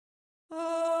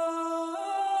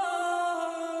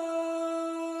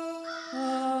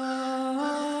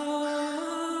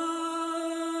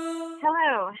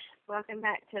Welcome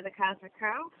back to the Cosmic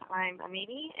Crow. I'm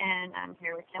Amity, and I'm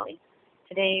here with Kelly.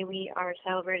 Today we are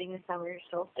celebrating the summer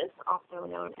solstice, also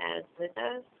known as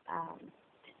Litha's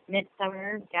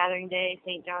Midsummer, Gathering Day,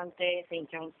 St. John's Day,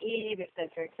 St. John's Eve,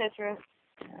 etc., etc.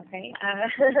 Okay.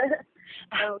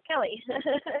 So Kelly.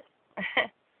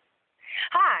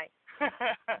 Hi.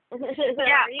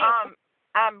 Yeah.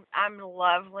 I'm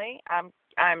lovely.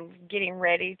 I'm getting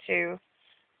ready to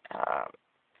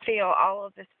feel all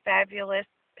of this fabulous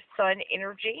sun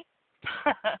energy.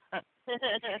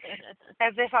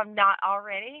 As if I'm not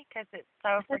already, because it's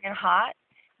so freaking hot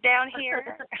down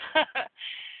here.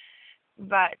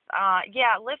 But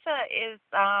Litha is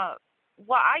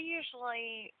well, I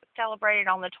usually celebrate it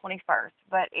on the 21st,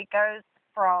 but it goes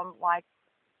from like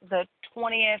the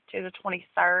 20th to the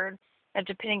 23rd,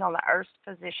 depending on the Earth's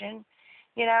position,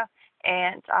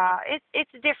 and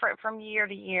it's different from year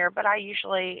to year, but I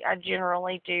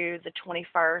generally do the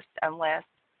 21st unless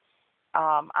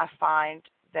I find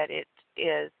that it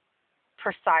is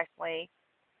precisely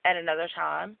at another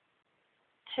time.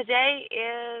 Today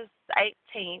is the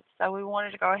 18th, so we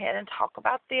wanted to go ahead and talk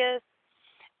about this,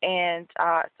 and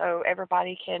so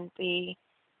everybody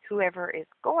whoever is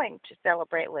going to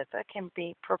celebrate Litha can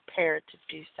be prepared to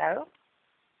do so.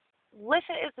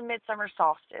 Litha is the midsummer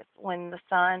solstice when the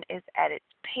sun is at its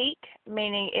peak,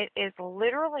 meaning it is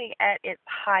literally at its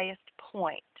highest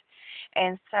point.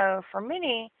 And so for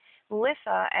many,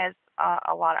 Litha, as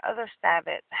a lot of other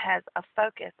Sabbats, has a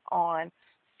focus on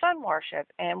sun worship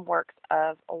and works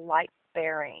of light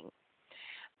bearing.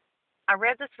 I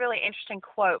read this really interesting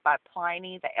quote by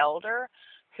Pliny the Elder,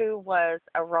 who was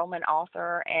a Roman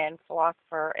author and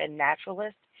philosopher and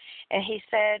naturalist, and he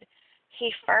said,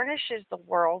 "He furnishes the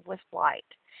world with light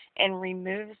and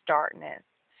removes darkness.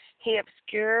 He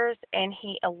obscures and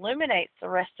he illuminates the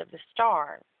rest of the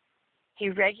stars. He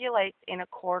regulates in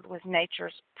accord with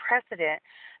nature's precedent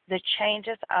the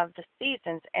changes of the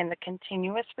seasons and the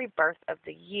continuous rebirth of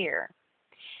the year.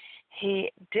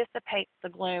 He dissipates the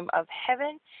gloom of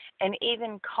heaven and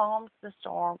even calms the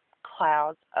storm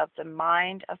clouds of the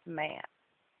mind of man."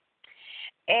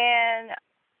 And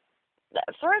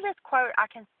through this quote, I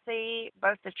can see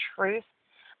both the truth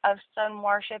of sun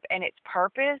worship and its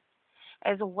purpose,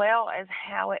 as well as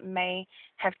how it may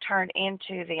have turned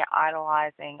into the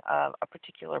idolizing of a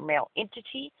particular male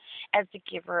entity as the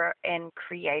giver and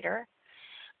creator.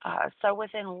 So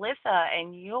within Litha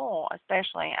and Yule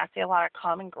especially, I see a lot of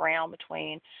common ground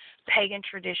between pagan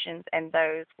traditions and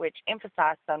those which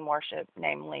emphasize sun worship,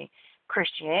 namely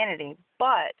Christianity.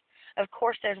 But, of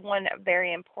course, there's one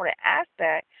very important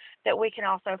aspect that we can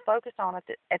also focus on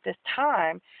at this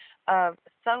time of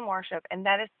sun worship, and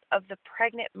that is of the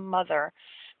pregnant mother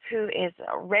who is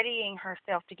readying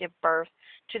herself to give birth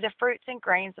to the fruits and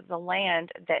grains of the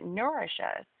land that nourish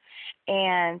us,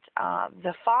 and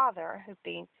the father who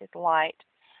beams his light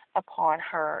upon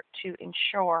her to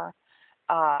ensure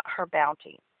her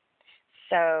bounty.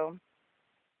 So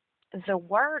the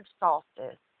word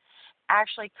solstice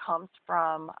actually comes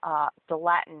from the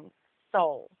Latin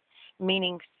sol,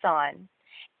 meaning sun,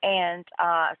 and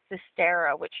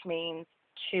sistera, which means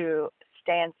to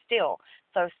stand still.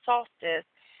 So solstice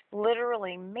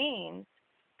literally means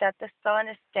that the sun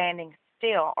is standing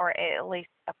still, or it at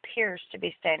least appears to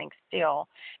be standing still,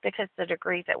 because the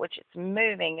degrees at which it's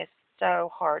moving is so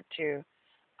hard to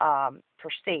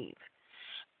perceive.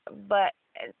 But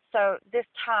so this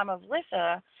time of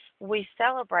Litha, we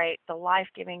celebrate the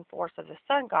life-giving force of the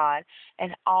sun god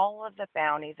and all of the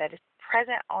bounty that is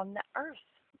present on the earth.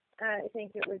 I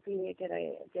think it would be a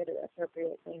good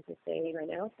appropriate thing to say right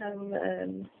now.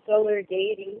 Some solar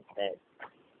deities that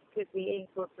could be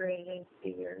incorporated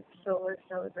into your solar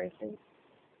celebrations.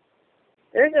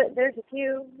 There's a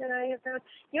few that I have found.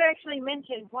 You actually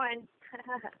mentioned one.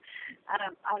 I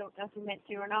don't know if you meant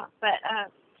to or not, but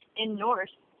in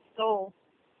Norse, Sol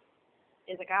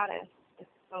is a goddess. It's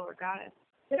a solar goddess.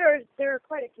 There are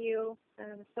quite a few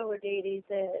solar deities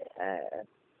that.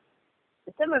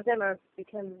 Some of them have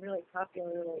become really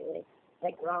popular lately,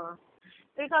 like Ra.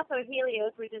 There's also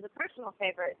Helios, which is a personal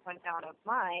favorite point out of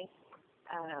mine.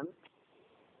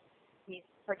 He's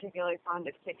particularly fond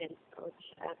of chickens, which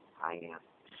I am.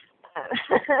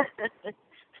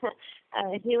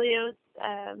 Helios.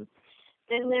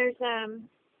 Then there's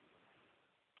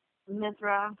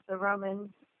Mithra, the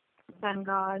Roman sun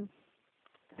god.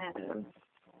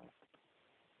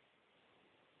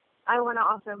 I want to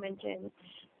also mention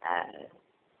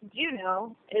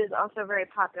Juno is also very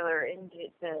popular in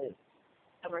the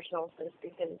summer solstice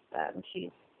because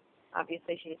she's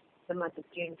the month of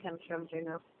June comes from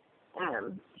Juno.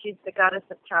 She's the goddess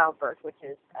of childbirth, which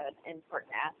is an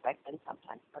important aspect and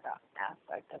sometimes forgotten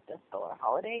aspect of the solar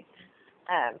holiday.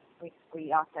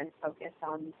 We often focus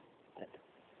on the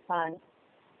sun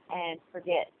and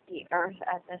forget the earth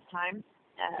at this time.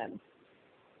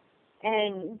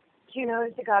 And Juno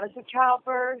is the goddess of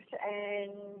childbirth,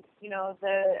 and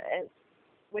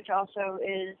which also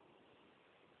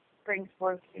brings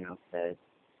forth the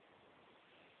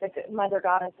mother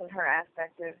goddess and her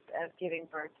aspect of giving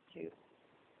birth to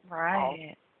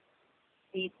Right.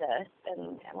 Litha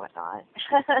and whatnot.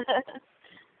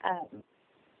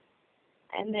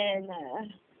 And then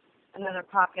another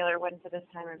popular one for this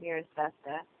time of year is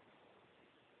Vesta.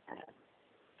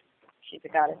 She's the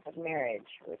goddess of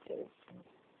marriage, which is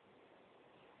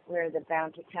where the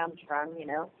bounty comes from,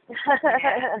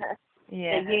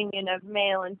 Yeah. The union of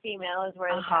male and female is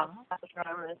where the bounty comes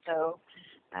from, and so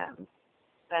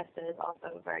Vesta is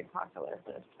also very popular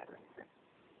for this time of year.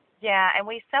 Yeah, and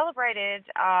we celebrated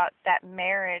that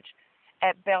marriage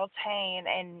at Beltane,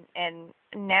 and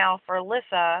now for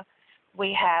Litha,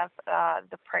 we have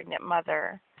the pregnant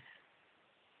mother.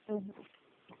 Mm-hmm.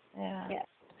 Yeah. Yes.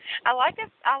 I like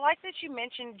this. I like that you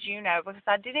mentioned Juno because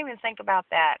I didn't even think about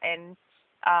that and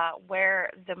where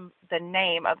the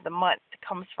name of the month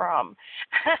comes from.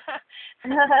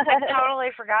 I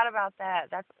totally forgot about that.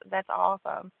 That's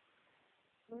awesome.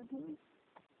 Mm-hmm.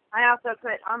 I also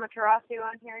put Amaterasu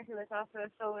on here, who is also a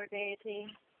solar deity.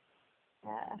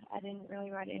 I didn't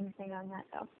really write anything on that,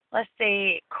 though. Let's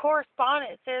see.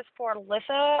 Correspondence says for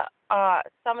Litha,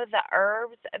 some of the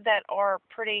herbs that are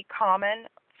pretty common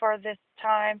for this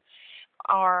time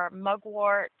are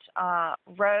mugwort,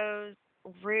 rose,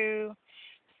 rue,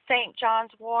 St.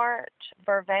 John's wort,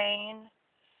 vervain,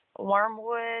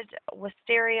 wormwood,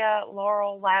 wisteria,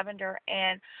 laurel, lavender,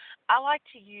 and I like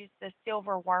to use the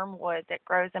silver wormwood that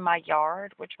grows in my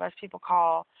yard, which most people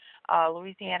call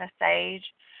Louisiana sage.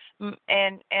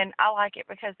 And I like it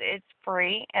because it's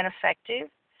free and effective,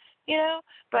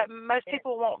 but most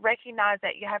people won't recognize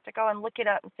that. You have to go and look it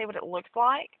up and see what it looks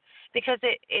like because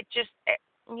it just,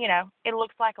 it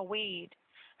looks like a weed.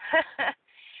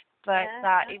 But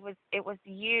it was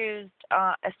used,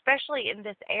 especially in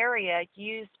this area,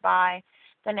 used by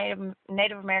the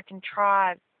Native American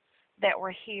tribes that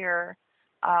were here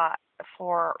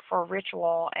for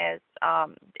ritual as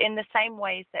in the same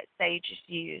ways that sage is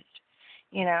used,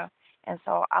 and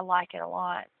so I like it a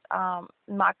lot.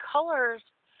 My colors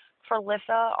for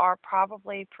Litha are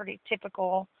probably pretty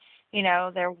typical.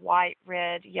 They're white,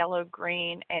 red, yellow,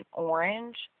 green, and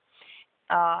orange.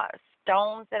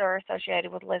 Stones that are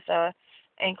associated with Litha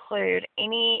include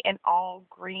any and all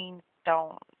green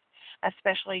stones,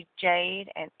 especially jade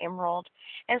and emerald,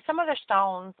 and some other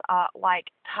stones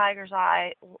like tiger's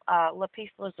eye,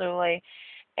 lapis lazuli,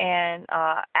 and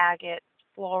agate,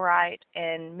 fluorite,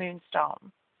 and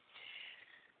moonstone.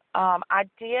 I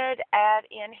did add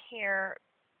in here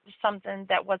something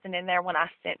that wasn't in there when I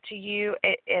sent to you.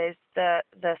 It is the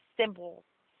symbol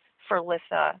for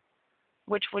Litha,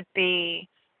 which would be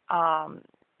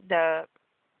the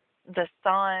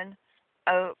sun,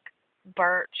 oak,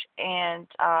 birch, and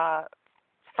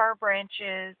fir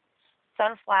branches,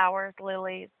 sunflowers,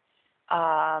 lilies,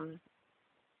 a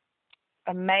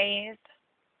maize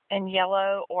and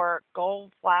yellow or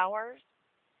gold flowers,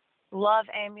 love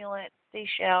amulets,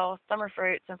 seashells, summer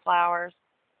fruits and flowers,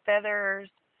 feathers,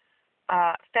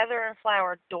 feather and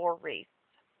flower door wreaths,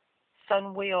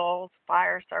 sun wheels,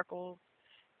 fire circles,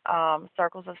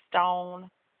 circles of stone,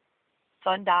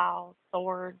 sundials,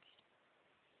 swords,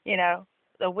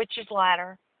 the witch's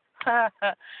ladder.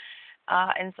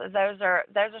 And so those are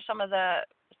some of the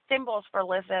symbols for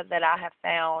Litha that I have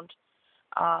found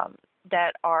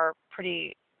that are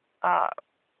pretty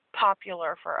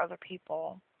popular for other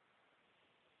people.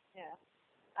 Yeah.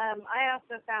 I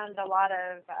also found a lot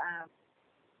of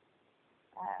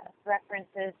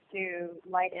references to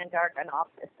light and dark and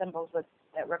symbols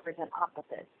that represent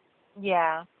opposites.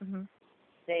 Yeah. Mm-hmm.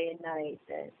 Day and night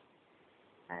and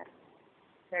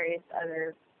various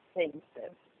other things.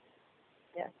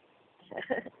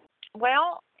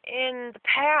 Well, in the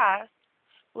past,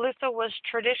 Litha was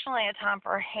traditionally a time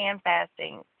for hand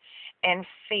fasting and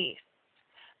feasts,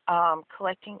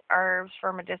 collecting herbs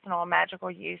for medicinal and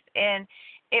magical use. And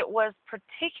it was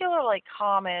particularly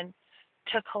common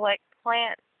to collect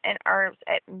plants and herbs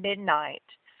at midnight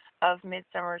of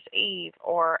Midsummer's Eve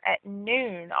or at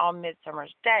noon on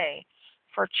Midsummer's Day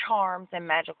for charms and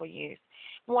magical use.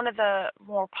 One of the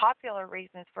more popular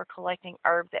reasons for collecting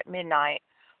herbs at midnight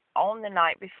on the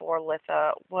night before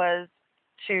Litha was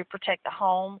to protect the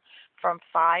home from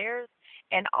fires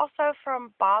and also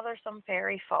from bothersome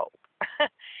fairy folk.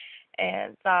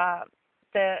 And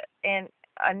and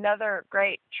another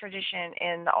great tradition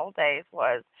in the old days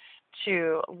was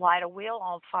to light a wheel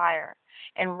on fire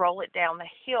and roll it down the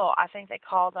hill. I think they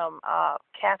call them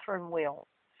Catherine wheels.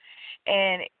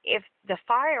 And if the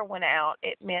fire went out,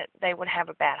 it meant they would have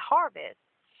a bad harvest.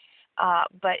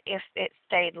 But if it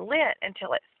stayed lit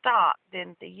until it stopped,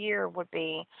 then the year would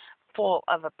be full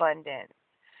of abundance.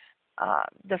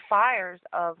 The fires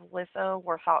of Litha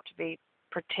were thought to be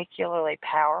particularly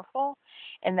powerful,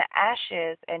 and the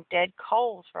ashes and dead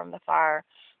coals from the fire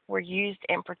were used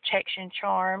in protection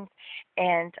charms,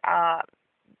 and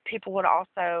people would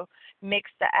also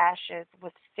mix the ashes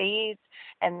with seeds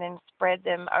and then spread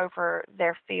them over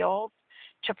their fields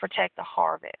to protect the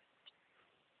harvest.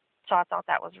 So I thought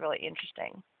that was really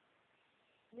interesting.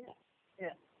 Yeah.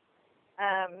 Yeah.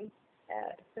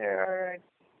 There are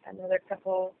another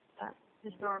couple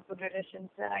historical traditions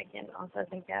that I can also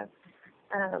think of.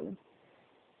 Um,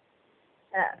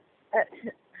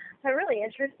 a really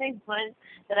interesting one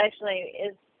that actually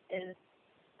is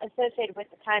associated with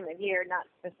the time of year, not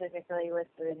specifically with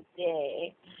the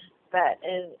day, but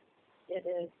it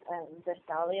is the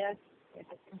Dahlia.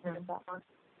 If it's considered that one.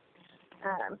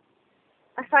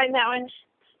 I find that one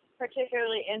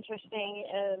particularly interesting.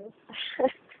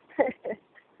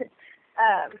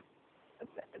 Beth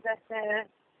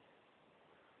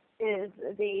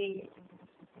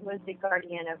was the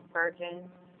guardian of virgins.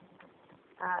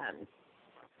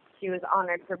 She was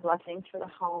honored for blessings for the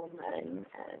home and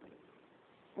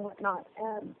whatnot.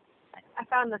 I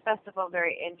found the festival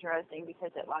very interesting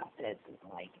because it lasted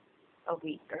like a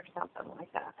week or something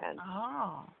like that. And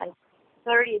like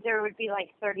 30, there would be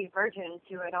like 30 virgins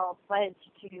who had all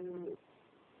pledged to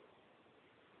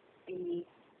be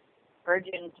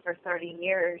virgins for 30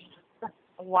 years.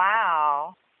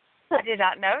 Wow. I did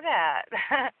not know that.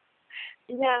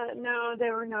 Yeah, no, they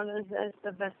were known as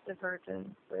the Vestal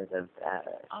Virgins, or the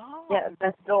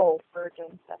Vestal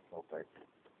Virgins.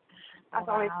 I've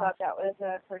always thought that was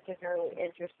a particularly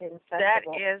interesting festival. That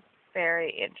is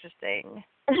very interesting.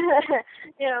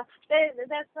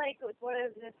 That's like one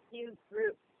of the few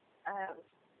groups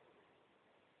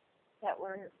that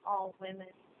were all women.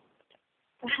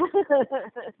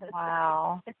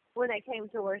 Wow. When it came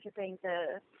to worshiping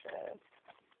the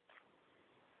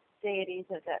deities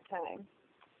at that time.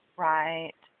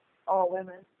 Right. All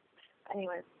women.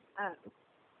 Anyways,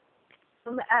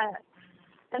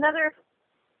 another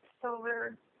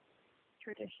solar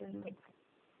tradition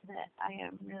that I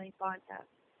am really fond of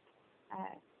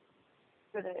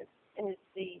is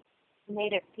the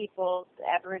native peoples, the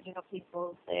Aboriginal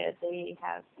peoples. They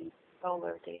have these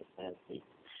solar dances,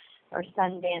 or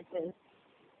sun dances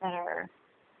that are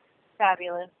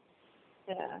fabulous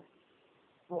to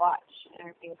watch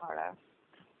and be a part of.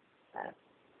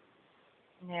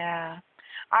 Yeah.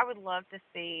 I would love to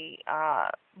see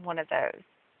one of those.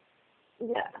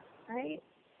 Yeah, right.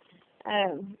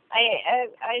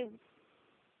 I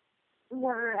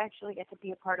never actually get to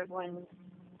be a part of one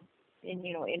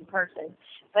in person,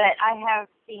 but I have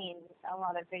seen a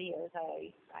lot of videos.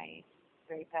 I'm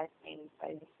very fascinated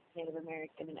by Native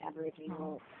American and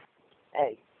Aboriginal,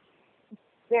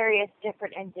 various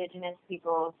different indigenous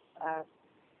people's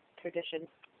traditions.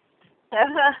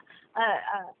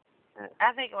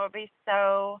 I think it would be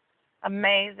so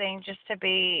amazing just to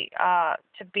be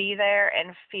there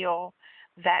and feel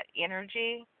that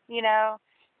energy,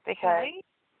 because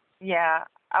yeah,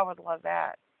 I would love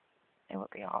that. It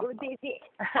would be awesome.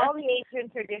 All the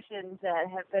ancient traditions that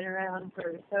have been around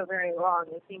for so very long,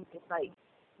 it seems just like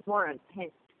more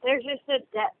intense. There's just a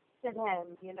depth to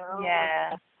them,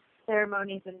 Yeah. Like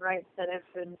ceremonies and rites that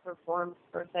have been performed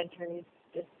for centuries.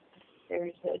 Just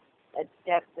there's a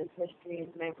depth and history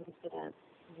and memory to them.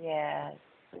 Yes.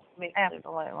 Which makes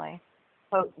absolutely them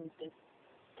potent and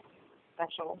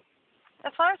special.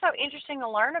 That's why it's so interesting to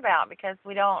learn about, because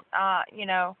we don't,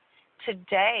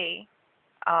 today,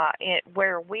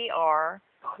 where we are,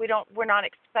 we're not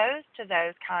exposed to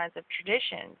those kinds of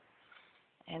traditions,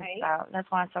 and so that's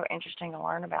why it's so interesting to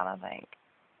learn about, I think.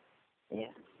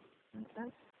 Yeah. Okay.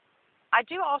 I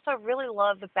do also really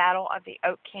love the battle of the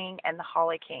Oak King and the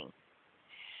Holly King,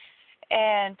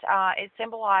 and it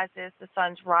symbolizes the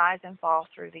sun's rise and fall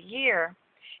through the year.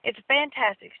 It's a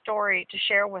fantastic story to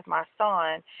share with my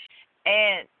son.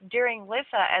 And during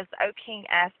Litha, as the Oak King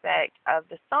aspect of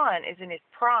the sun is in his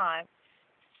prime,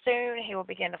 soon he will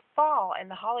begin to fall, and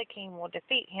the Holly King will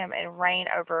defeat him and reign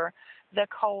over the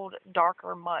cold,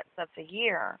 darker months of the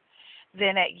year.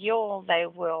 Then at Yule, they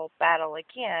will battle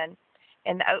again,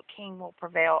 and the Oak King will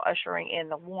prevail, ushering in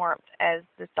the warmth as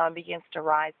the sun begins to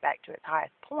rise back to its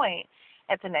highest point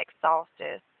at the next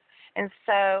solstice. And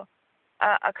so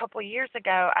a couple years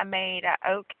ago, I made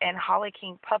oak and holly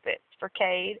king puppets for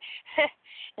Cade,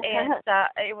 and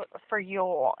it was for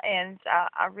Yule. And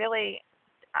I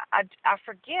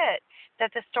forget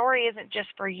that the story isn't just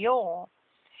for Yule.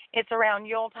 It's around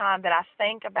Yule time that I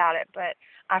think about it, but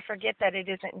I forget that it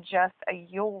isn't just a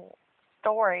Yule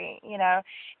story,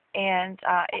 And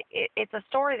it's a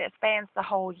story that spans the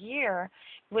whole year,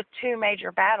 with two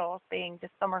major battles being the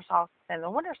summer solstice and the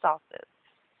winter solstice.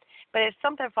 But it's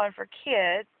something fun for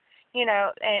kids,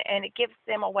 and it gives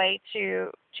them a way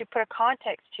to put a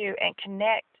context to and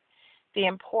connect the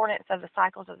importance of the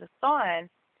cycles of the sun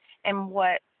and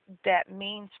what that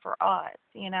means for us,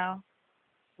 Yes,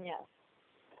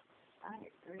 I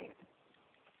agree.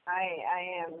 I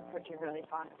am particularly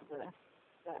fond of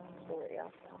that story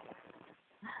also.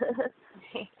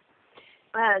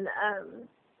 And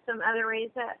some other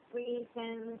ways that we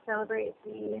can celebrate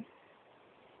the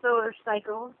solar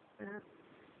cycle,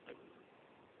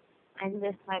 and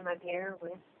this time of year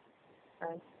with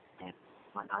friends and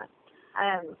whatnot.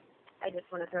 I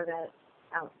just want to throw that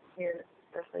out here,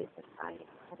 especially since I'm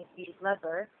a huge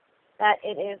lover, that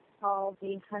it is called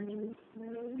the honey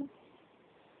moon,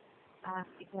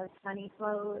 because honey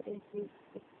flow is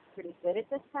pretty good at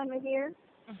this time of year.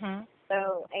 Mhm.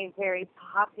 So a very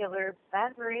popular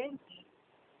beverage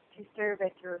to serve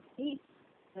at your feast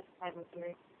this time of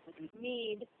year would be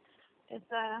mead.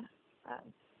 It's a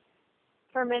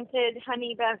fermented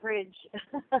honey beverage.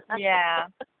 Yeah.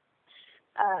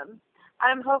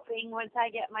 I'm hoping once I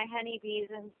get my honeybees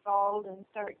installed and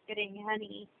start getting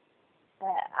honey,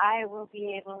 that I will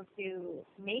be able to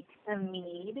make some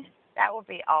mead. That would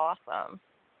be awesome.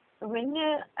 Wouldn't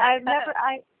it?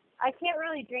 I can't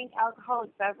really drink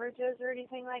alcoholic beverages or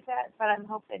anything like that, but I'm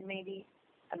hoping maybe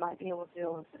I might be able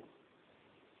to.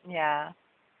 Yeah.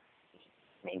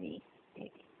 Maybe.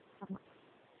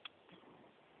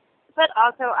 But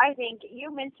also, I think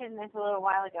you mentioned this a little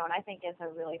while ago, and I think it's a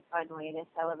really fun way to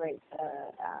celebrate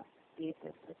the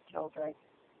Jesus with children.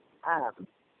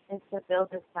 Is to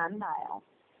build a sundial.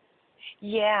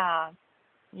 Yeah.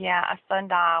 Yeah, a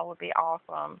sundial would be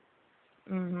awesome.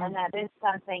 Mhm. And that is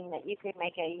something that you could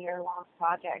make a year-long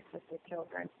project with your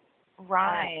children.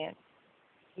 Right.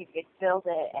 You could build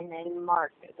it and then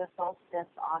mark the solstice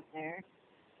on there.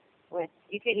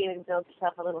 You could even build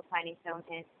yourself a little tiny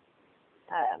Stonehenge.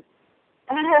 Yeah.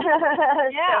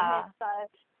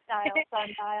 Stonehenge style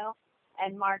sundial,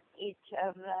 and mark each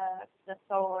of the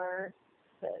solar,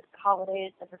 the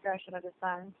holidays, the progression of the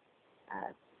sun.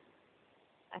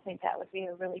 I think that would be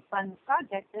a really fun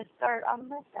project to start on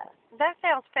Litha. That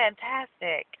sounds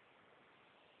fantastic.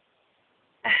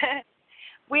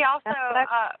 we also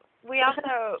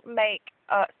make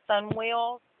sun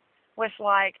wheels with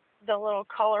like the little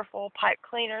colorful pipe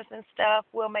cleaners and stuff.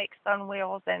 We'll make sun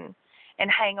wheels and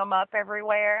hang them up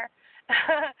everywhere.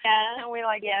 Yeah. And we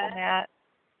like doing that.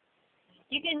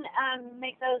 You can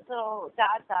make those little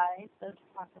dot eyes, those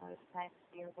popular types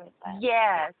here with that.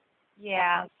 Yes.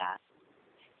 Yeah. Like that.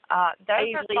 Those I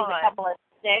usually are use fun. a couple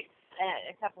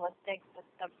of sticks with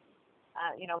some,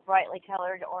 brightly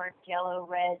colored orange, yellow,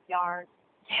 red yarn.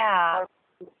 Yeah.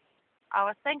 I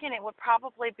was thinking it would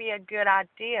probably be a good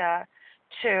idea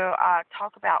to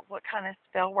talk about what kind of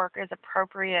spell work is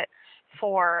appropriate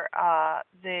for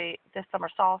the summer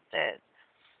solstice.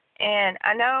 And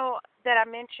I know that I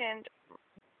mentioned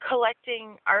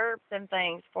collecting herbs and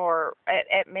things for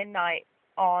at midnight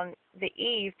on the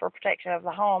eve for protection of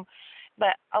the home,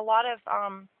 but a lot of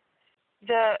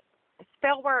the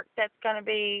spell work that's going to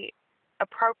be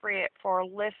appropriate for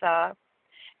Litha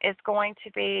is going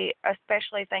to be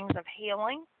especially things of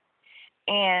healing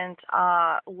and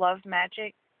love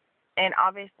magic, and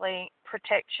obviously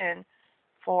protection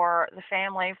for the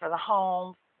family, for the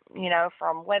home,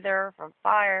 from weather, from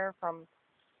fire, from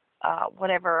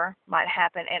whatever might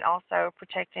happen, and also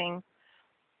protecting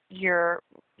your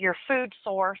food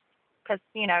source, because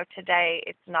today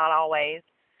it's not always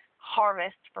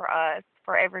harvest for us,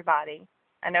 for everybody.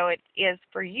 I know it is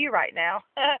for you right now.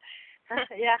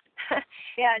 Yeah.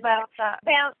 Yeah, but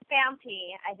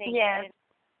bounty, I think. yes,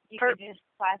 You could just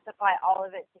classify all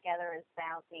of it together as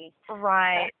bounty.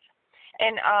 right.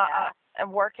 And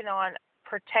I'm working on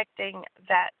protecting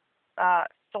that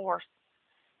source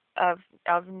of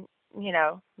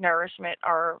nourishment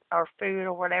or food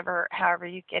or whatever, however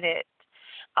you get it.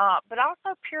 But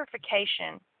also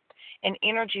purification and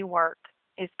energy work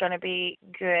is going to be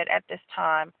good at this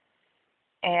time.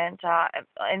 And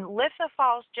Litha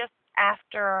falls just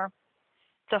after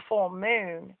the full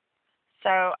moon,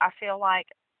 so I feel like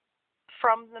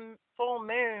from the full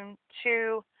moon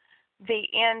to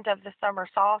the end of the summer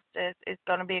solstice is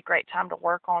going to be a great time to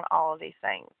work on all of these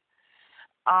things.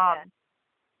 Yeah.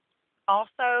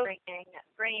 Also,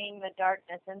 Bringing the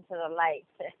darkness into the light.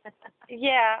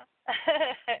 yeah,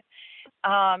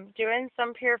 doing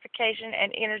some purification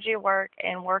and energy work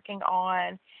and working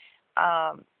on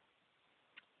um,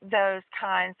 those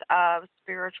kinds of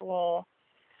spiritual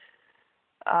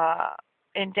uh,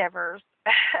 endeavors,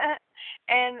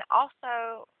 and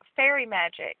also fairy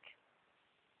magic.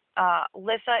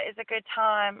 Litha is a good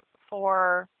time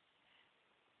for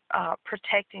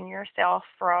protecting yourself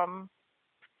from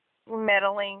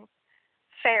meddling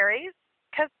fairies,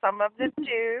 because some of them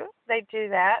do. They do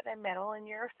that. They meddle in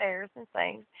your affairs and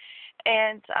things.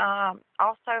 And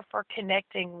also for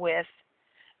connecting with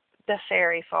the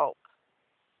fairy folk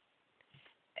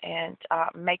and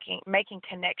making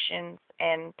connections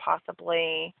and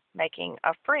possibly making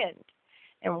a friend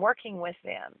and working with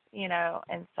them,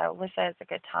 And so Litha is a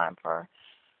good time for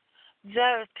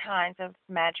those kinds of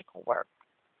magical work.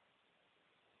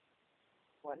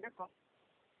 Wonderful.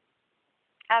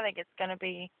 I think it's going to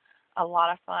be a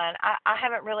lot of fun. I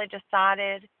haven't really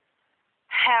decided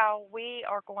how we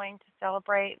are going to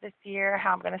celebrate this year,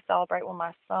 how I'm going to celebrate with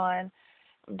my son,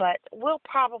 but we'll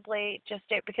probably just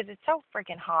do it because it's so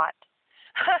freaking hot.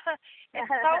 It's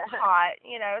so hot,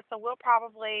 so we'll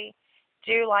probably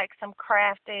do like some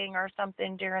crafting or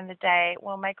something during the day.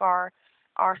 We'll make our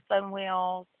sun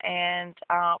wheels and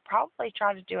probably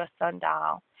try to do a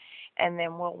sundial, and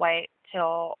then we'll wait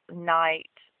till night.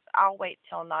 I'll wait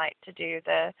till night to do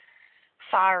the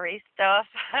fiery stuff.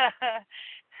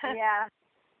 Yeah.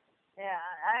 Yeah,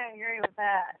 I agree with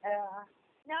that.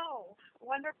 No,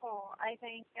 wonderful. I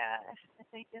think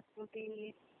this will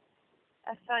be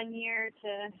a fun year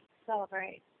to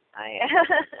celebrate. I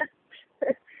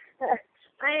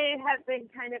I have been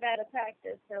kind of out of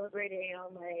practice celebrating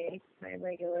all my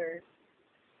regular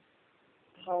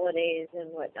holidays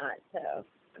and whatnot. So,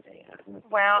 yeah.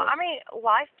 Well, I mean,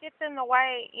 life gets in the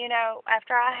way.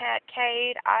 After I had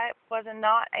Cade, I was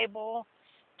not able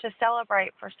to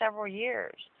celebrate for several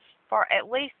years. For at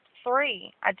least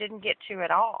 3, I didn't get to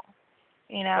at all.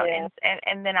 Yeah.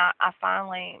 And then I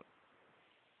finally,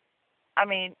 I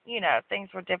mean, things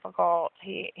were difficult.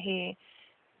 He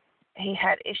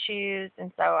had issues,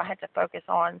 and so I had to focus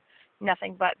on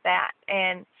nothing but that.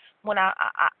 And when I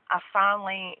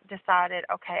finally decided,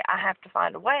 okay, I have to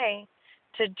find a way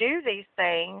to do these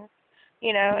things,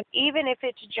 even if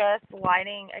it's just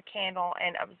lighting a candle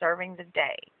and observing the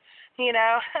day,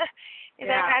 there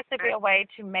has to be a way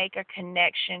to make a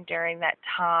connection during that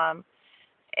time.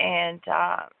 And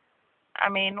I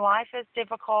mean, life is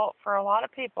difficult for a lot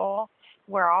of people.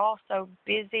 We're all so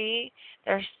busy.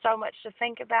 There's so much to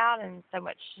think about and so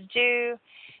much to do.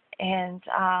 And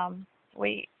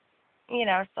we,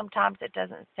 sometimes it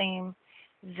doesn't seem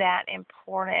that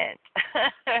important.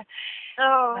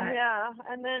 Oh, yeah.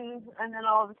 And then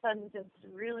all of a sudden it's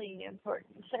really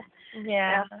important.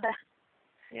 Yeah.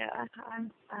 Yeah.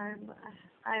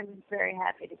 I'm very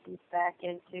happy to get back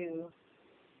into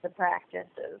the practice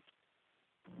of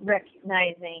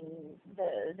recognizing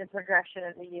the progression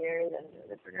of the year,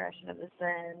 the progression of the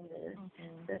sun,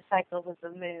 the cycles of the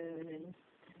moon, and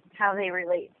how they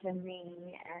relate to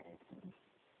me and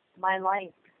my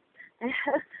life.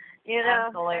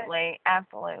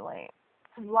 Absolutely.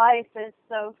 Life is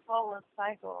so full of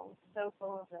cycles, so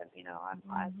full of them.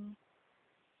 I'm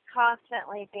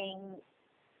constantly being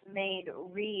made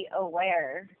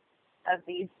re-aware of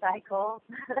these cycles.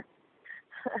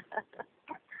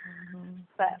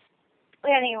 But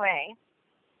anyway,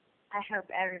 I hope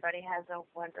everybody has a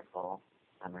wonderful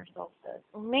summer solstice.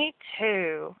 Me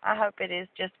too. I hope it is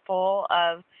just full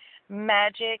of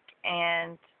magic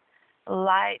and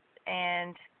light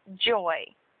and joy.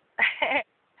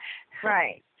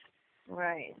 Right.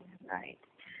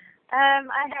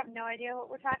 I have no idea what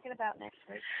we're talking about next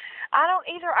week. I don't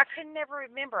either. I can never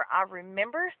remember. I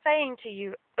remember saying to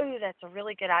you, "Ooh, that's a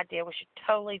really good idea. We should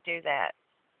totally do that."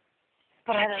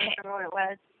 But I don't remember what it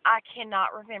was. I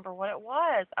cannot remember what it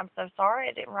was. I'm so sorry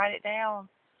I didn't write it down.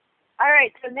 All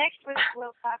right, so next week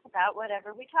we'll talk about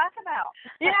whatever we talk about.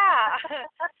 Yeah.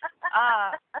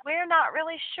 We're not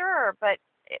really sure, but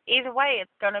either way,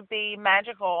 it's going to be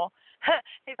magical.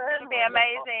 It's going to be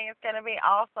amazing. It's going to be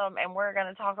awesome, and we're going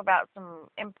to talk about some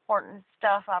important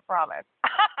stuff, I promise.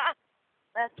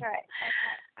 That's right.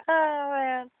 Oh,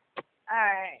 man. All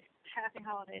right. Happy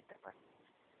holidays, everyone.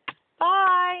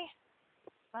 Bye.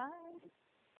 Bye.